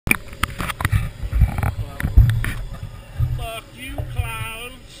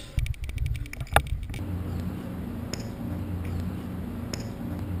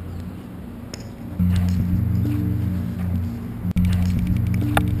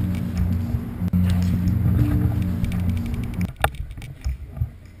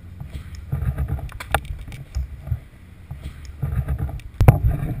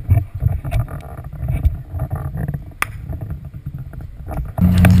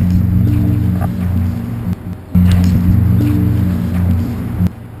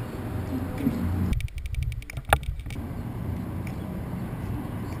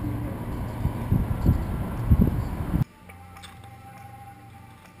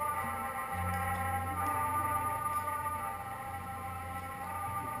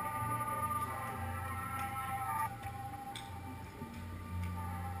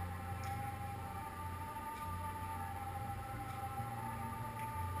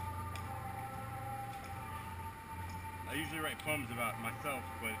I usually write poems about myself,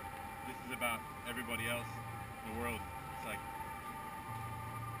 but this is about everybody else in the world. It's like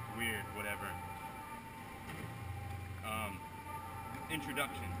weird, whatever.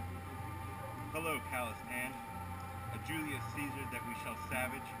 Introduction. Hello, calloused hand, a Julius Caesar that we shall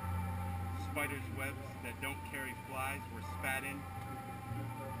savage. Spiders' webs that don't carry flies were spat in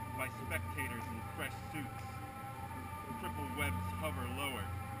by spectators in fresh suits. Triple webs hover lower.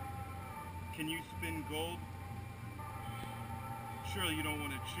 Can you spin gold? Surely you don't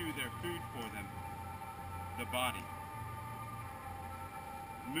want to chew their food for them, the body.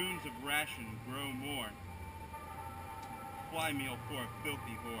 Moons of ration grow more. Fly meal for a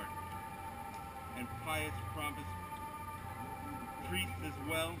filthy horde. And pious promise priests as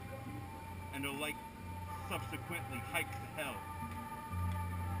well, and alike subsequently hike to hell.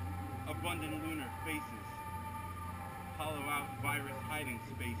 Abundant lunar faces, hollow out virus hiding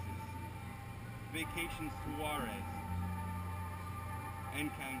spaces, vacations to Juarez and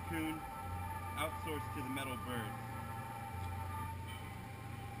Cancun, outsourced to the metal birds.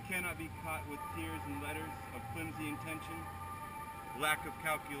 Cannot be caught with tears and letters of flimsy intention, lack of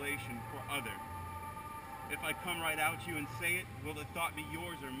calculation for other. If I come right out you and say it, will the thought be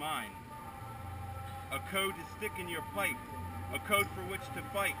yours or mine? A code to stick in your pipe, a code for which to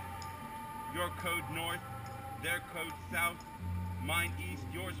fight. Your code north, their code south, mine east,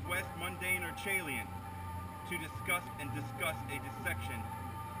 yours west, mundane or Chalian. To discuss and discuss a dissection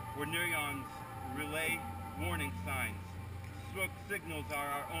where neurons relay warning signs. Smoke signals are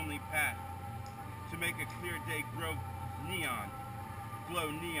our only path to make a clear day grow neon,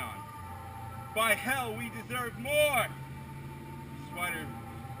 glow neon. By hell, we deserve more! Spider,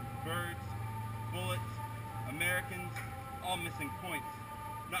 birds, bullets, Americans, all missing points,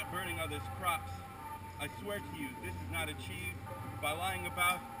 not burning others' crops. I swear to you, this is not achieved by lying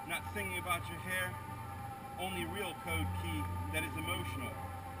about, not singing about your hair. Only real code key that is emotional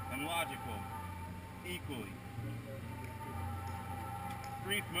and logical, equally.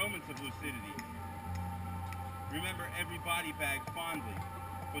 Brief moments of lucidity. Remember every body bag fondly,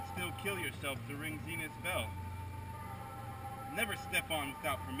 but still kill yourself to ring Zenith's bell. Never step on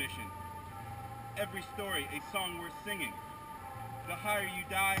without permission. Every story a song worth singing. The higher you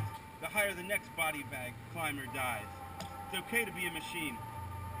die, the higher the next body bag climber dies. It's okay to be a machine,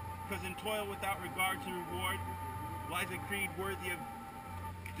 because in toil without regard to reward lies a creed worthy of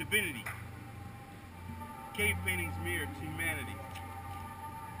divinity. Cave paintings mirror to humanity.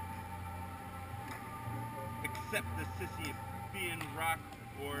 Accept the Sisyphean rock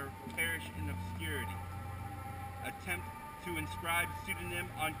or perish in obscurity. Attempt to inscribe pseudonym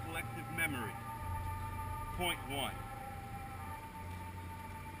on collective memory. Point 1.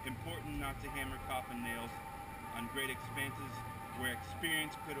 Important not to hammer coffin nails on great expanses where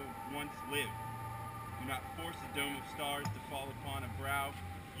experience could have once lived. Do not force a dome of stars to fall upon a brow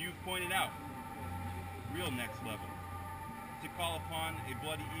you've pointed out. Real next level. To call upon a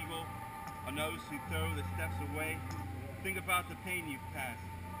bloody eagle on those who throw the steps away. Think about the pain you've passed.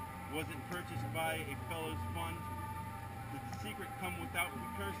 Was it purchased by a fellow's fund? Did the secret come without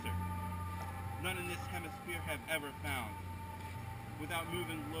precursor? None in this hemisphere have ever found. Without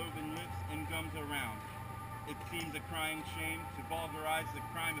moving loben lips and gums around. It seems a crying shame to vulgarize the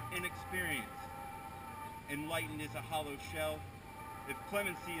crime of inexperience. Enlightened is a hollow shell. If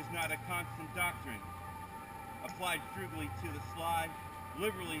clemency is not a constant doctrine, applied frugally to the sly,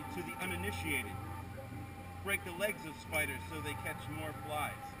 liberally to the uninitiated. Break the legs of spiders so they catch more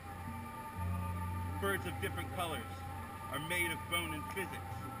flies. Birds of different colors are made of bone and physics.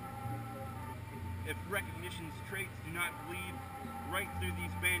 If recognition's traits do not bleed right through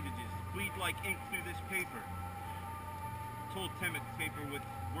these bandages, bleed like ink through this paper. Toltemic paper with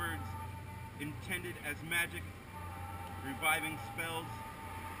words intended as magic, reviving spells,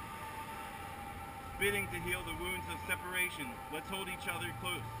 bidding to heal the wounds of separation. Let's hold each other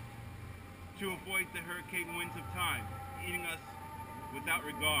close to avoid the hurricane winds of time, eating us without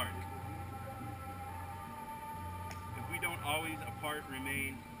regard. If we don't always apart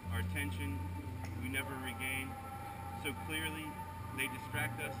remain, our tension we never regain. So clearly they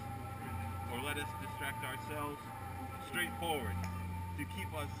distract us, or let us distract ourselves, straightforward, to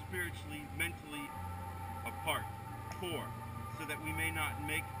keep us spiritually, mentally apart, poor, so that we may not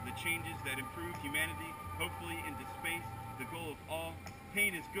make the changes that improve humanity, hopefully into space, the goal of all.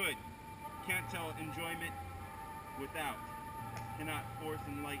 Pain is good. Can't tell enjoyment without. Cannot force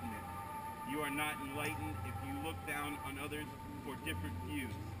enlightenment. You are not enlightened if you look down on others for different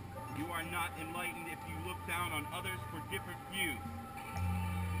views. You are not enlightened if you look down on others for different views.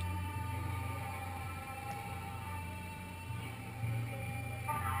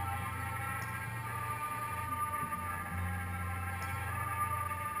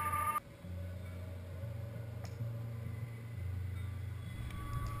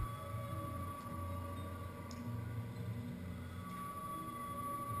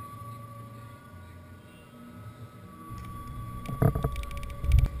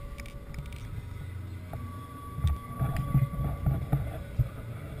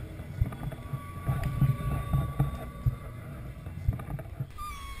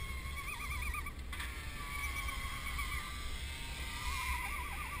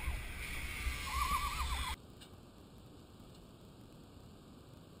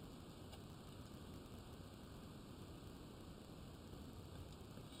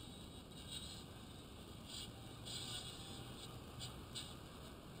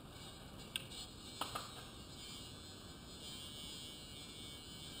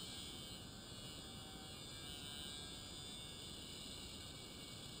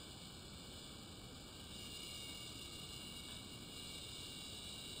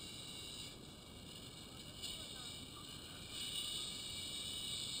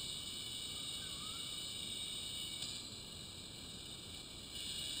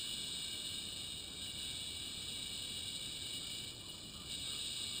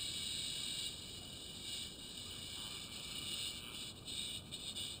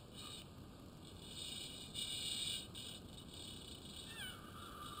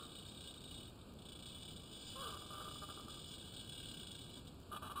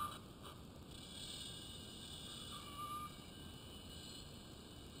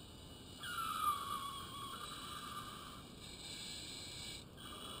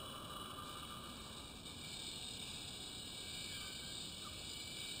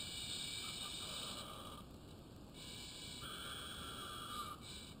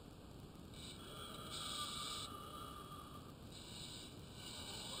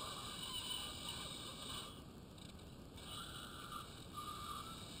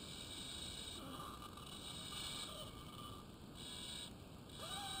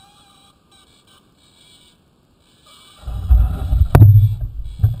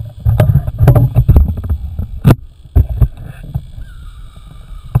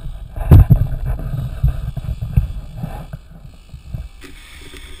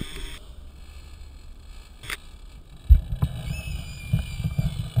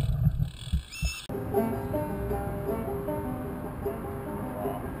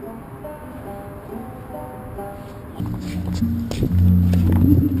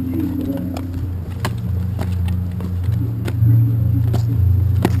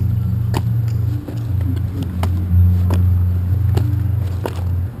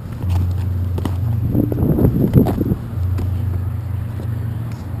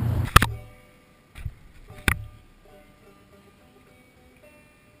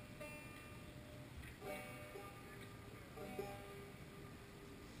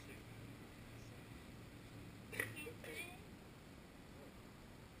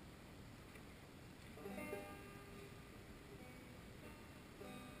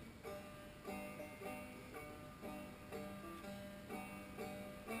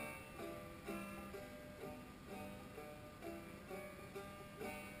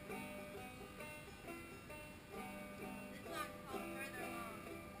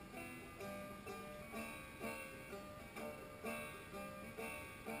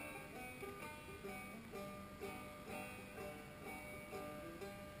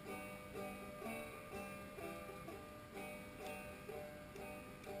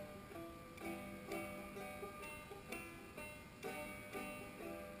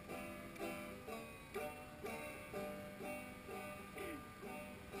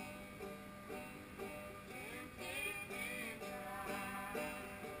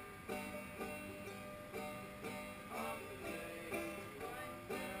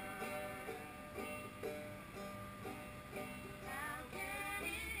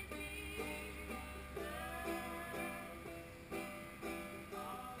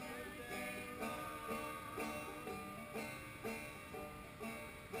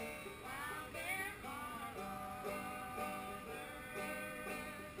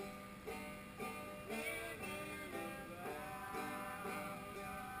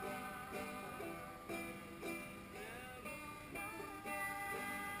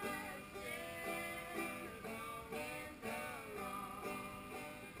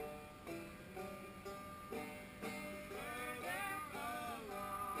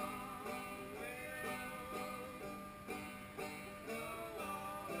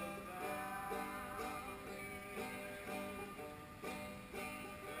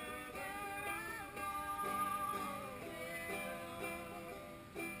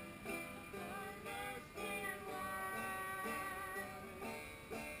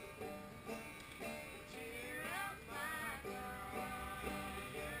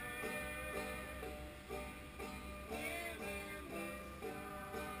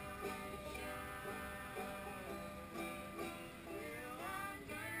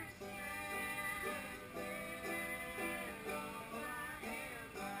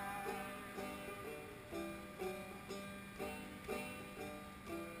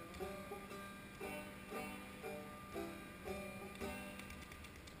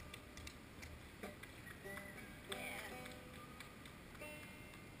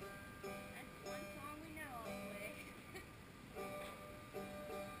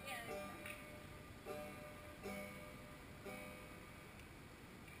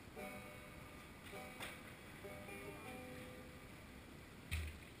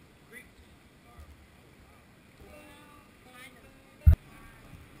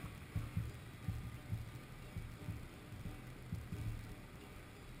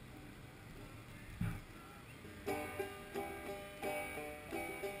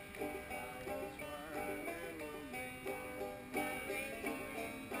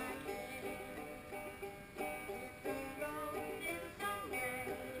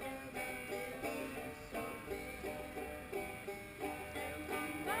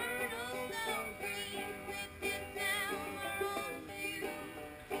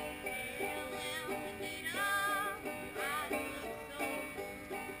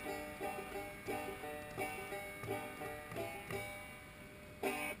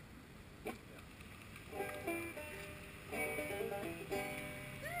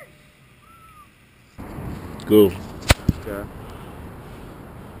 Go. Okay.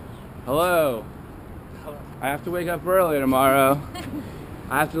 Hello. I have to wake up early tomorrow.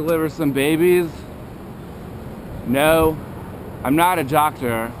 I have to deliver some babies. No, I'm not a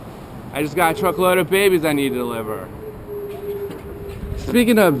doctor. I just got a truckload of babies I need to deliver.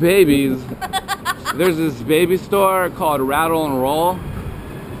 Speaking of babies, there's this baby store called Rattle and Roll.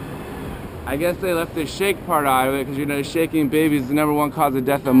 I guess they left the shake part out of it because, you know, shaking babies is the #1 cause of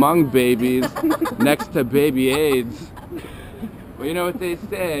death among babies, next to baby AIDS. Well, you know what they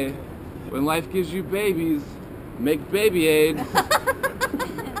say, when life gives you babies, make baby AIDS.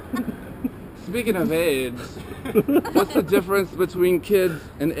 Speaking of AIDS, what's the difference between kids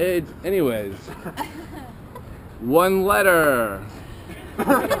and AIDS anyways? One letter.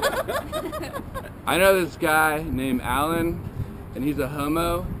 I know this guy named Alan, and he's a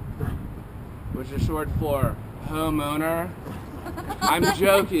homo, which is short for homeowner. I'm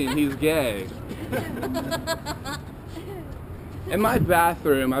joking, he's gay. In my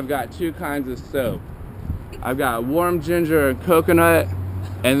bathroom, I've got 2 kinds of soap. I've got warm ginger and coconut,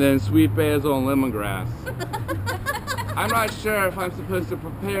 and then sweet basil and lemongrass. I'm not sure if I'm supposed to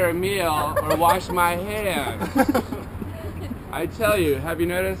prepare a meal or wash my hands. I tell you, have you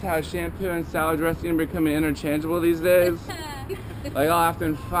noticed how shampoo and salad dressing are becoming interchangeable these days? Like, I'll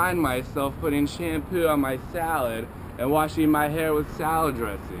often find myself putting shampoo on my salad and washing my hair with salad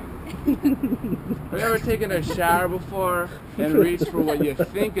dressing. Have you ever taken a shower before and reached for what you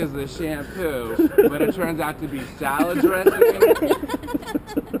think is the shampoo, but it turns out to be salad dressing?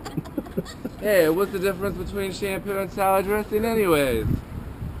 Hey, what's the difference between shampoo and salad dressing anyways?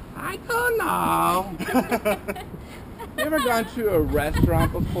 I don't know. You ever gone to a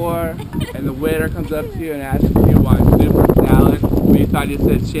restaurant before and the waiter comes up to you and asks if you want soup or salad, but you thought you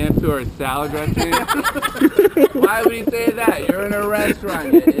said shampoo or salad dressing? Why would he say that? You're in a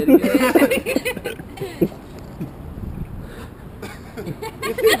restaurant, you idiot.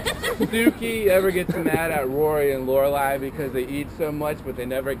 You think Suki ever gets mad at Rory and Lorelai because they eat so much but they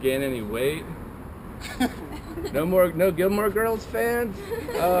never gain any weight? No Gilmore Girls fans?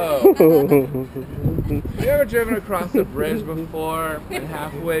 Oh. Have you ever driven across a bridge before and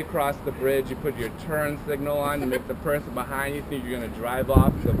halfway across the bridge you put your turn signal on to make the person behind you think you're going to drive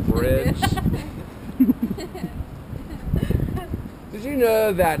off the bridge? Did you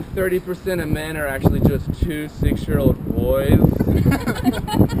know that 30% of men are actually just 2 6-year-old boys?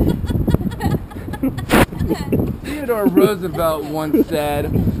 Theodore Roosevelt once said,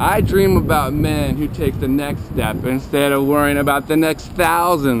 I dream about men who take the next step instead of worrying about the next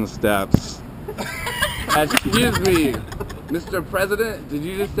 1,000 steps. Excuse me, Mr. President, did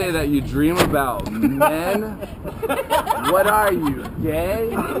you just say that you dream about men? What are you,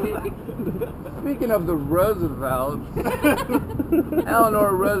 gay? Speaking of the Roosevelts,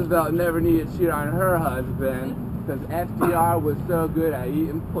 Eleanor Roosevelt never needed to cheat on her husband because FDR was so good at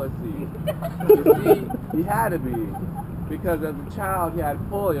eating pussy. You see, he had to be, because as a child he had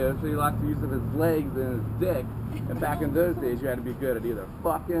polio, so he lost the use of his legs and his dick. And back in those days, you had to be good at either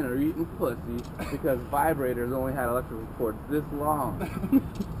fucking or eating pussy because vibrators only had electrical cords this long.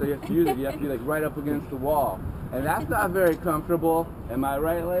 So you have to use it, you have to be like right up against the wall. And that's not very comfortable. Am I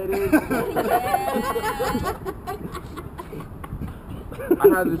right, ladies? I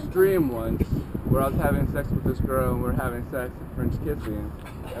had this dream once where I was having sex with this girl and we were having sex, French kissing.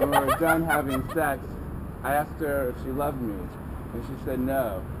 And when we were done having sex, I asked her if she loved me. And she said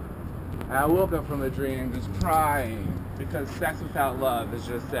no. And I woke up from the dream just crying because sex without love is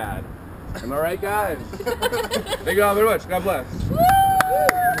just sad. Am I right, guys? Thank you all very much. God bless.